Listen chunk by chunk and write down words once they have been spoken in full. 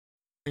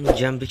and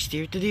Jambix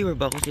here. Today we're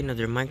back with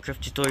another Minecraft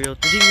tutorial.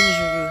 Today I'm going to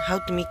show you how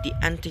to make the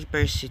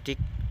anti-parasitic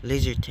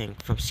laser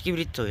tank from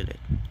Skibidi toilet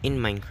in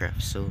Minecraft.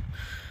 So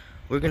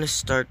we're going to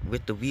start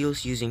with the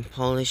wheels using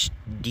polished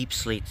deep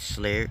slate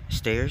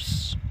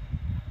stairs.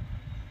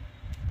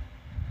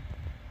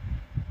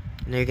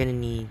 Now you're going to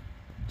need,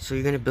 so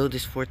you're going to build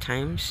this 4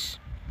 times.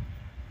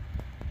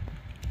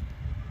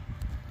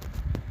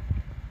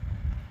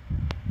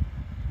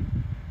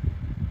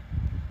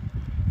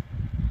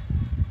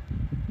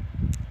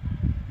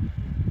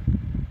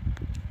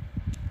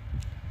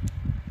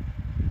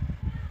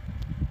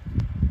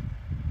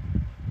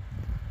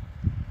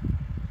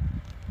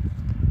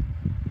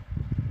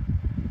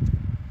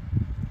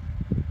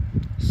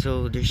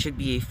 So there should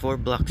be a 4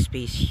 block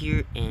space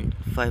here and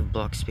 5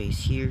 block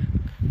space here.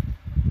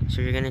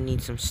 So you're gonna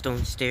need some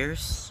stone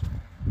stairs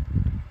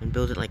and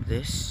build it like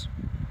this.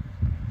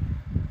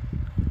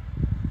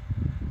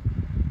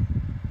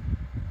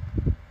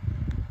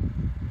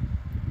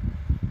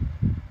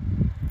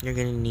 You're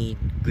gonna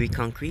need grey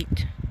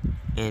concrete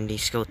and a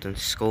skeleton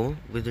skull,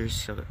 withered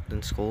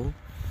skeleton skull.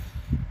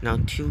 Now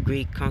 2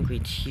 grey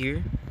concrete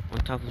here on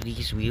top of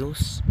these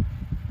wheels,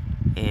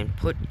 and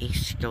put a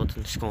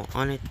skeleton skull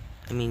on it.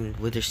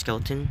 Wither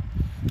skeleton,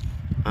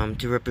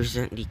 to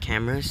represent the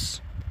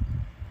cameras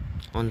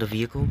on the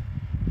vehicle.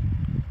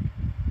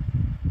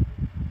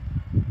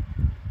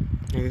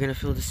 Now you're gonna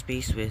fill the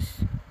space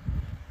with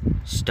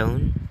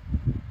stone.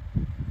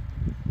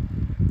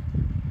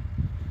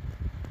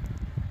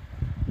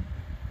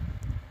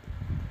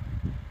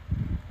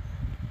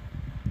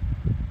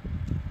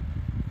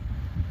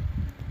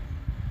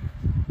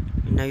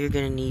 And now you're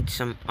gonna need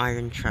some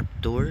iron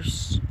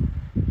trapdoors,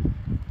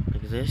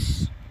 like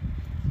this,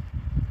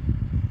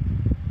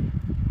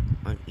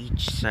 on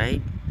each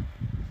side.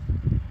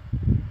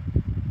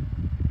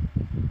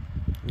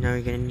 Now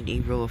you're gonna need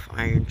a row of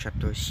iron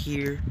trapdoors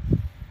here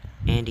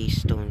and a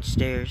stone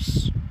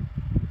stairs.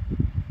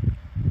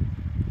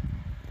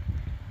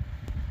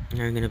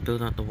 Now you're gonna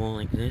build out the wall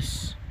like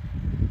this.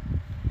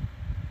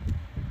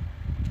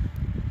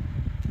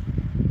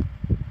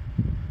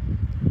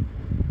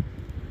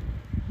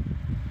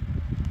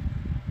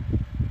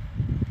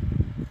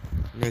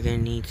 Now you're gonna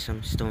need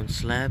some stone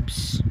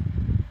slabs.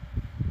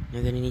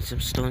 You're gonna need some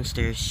stone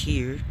stairs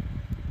here,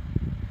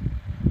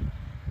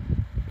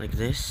 like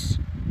this.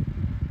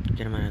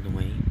 Get them out of the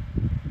way.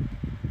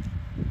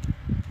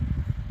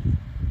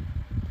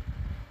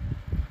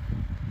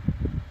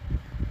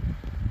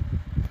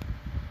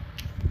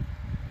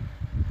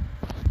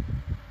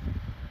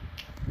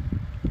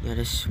 Yeah,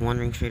 this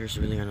wandering trader is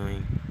really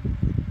annoying.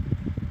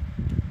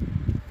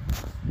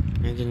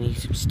 You're gonna need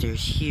some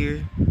stairs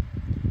here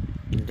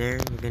and there.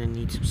 You're gonna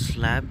need some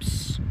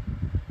slabs,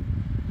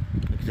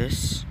 like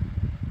this.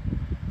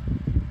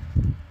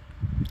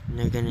 And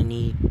you're gonna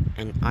need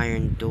an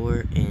iron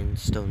door and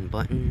stone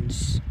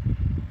buttons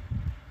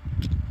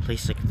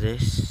placed like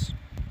this.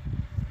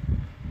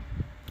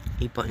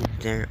 A button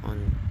there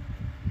on.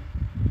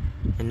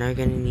 And now you're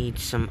gonna need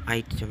some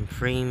item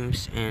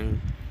frames and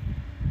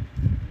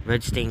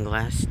red stained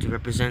glass to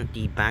represent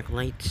the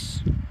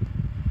backlights.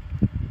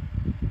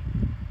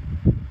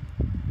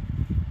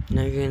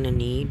 Now you're gonna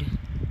need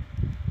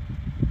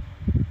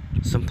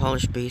some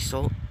polished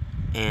basalt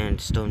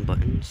and stone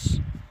buttons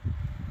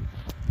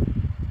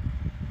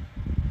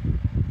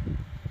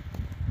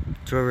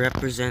to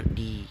represent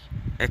the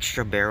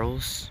extra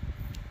barrels,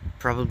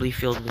 probably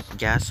filled with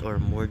gas or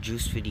more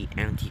juice for the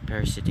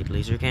anti-parasitic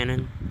laser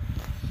cannon.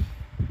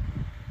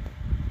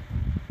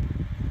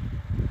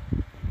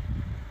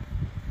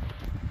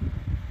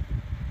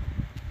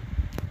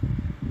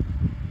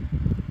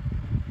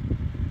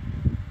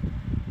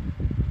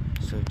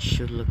 So it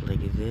should look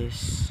like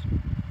this.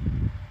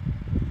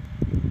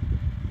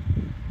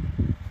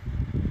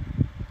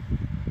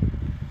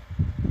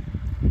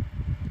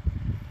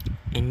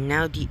 And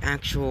now the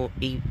actual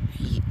AV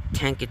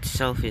tank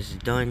itself is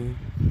done.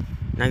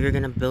 Now you're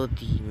gonna build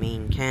the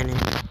main cannon.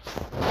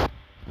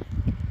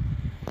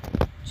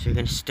 So you're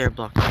gonna stair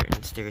block here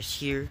and stairs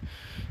here.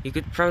 You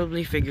could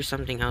probably figure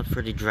something out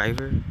for the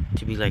driver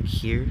to be like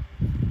here,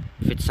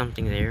 if it's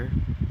something there.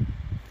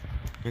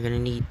 You're gonna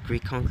need grey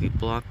concrete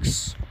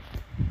blocks,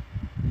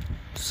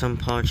 some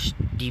polished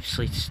deep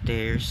slate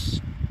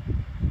stairs,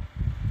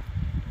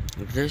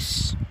 like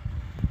this.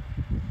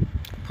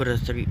 Put a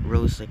 3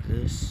 rows like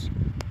this.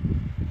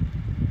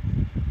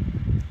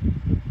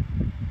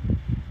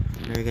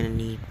 Now you're gonna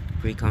need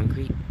grey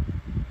concrete.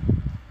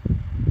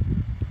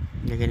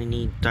 You're gonna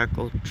need dark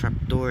oak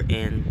trapdoor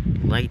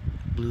and light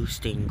blue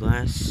stained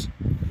glass.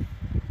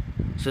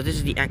 So this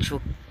is the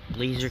actual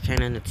laser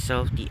cannon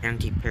itself, the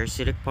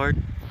anti-parasitic part.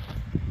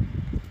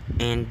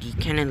 And the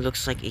cannon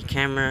looks like a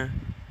camera.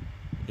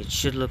 It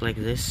should look like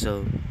this.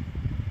 So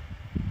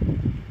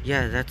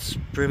yeah, that's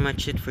pretty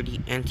much it for the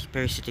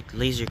anti-parasitic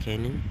laser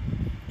cannon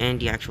and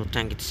the actual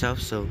tank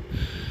itself. So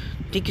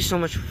thank you so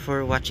much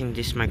for watching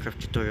this Minecraft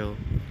tutorial.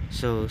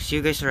 So see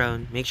you guys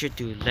around. Make sure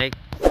to like,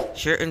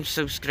 share, and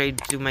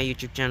subscribe to my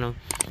YouTube channel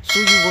so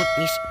you won't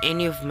miss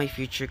any of my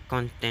future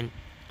content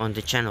on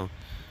the channel.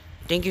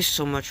 Thank you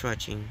so much for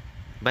watching.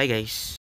 Bye guys.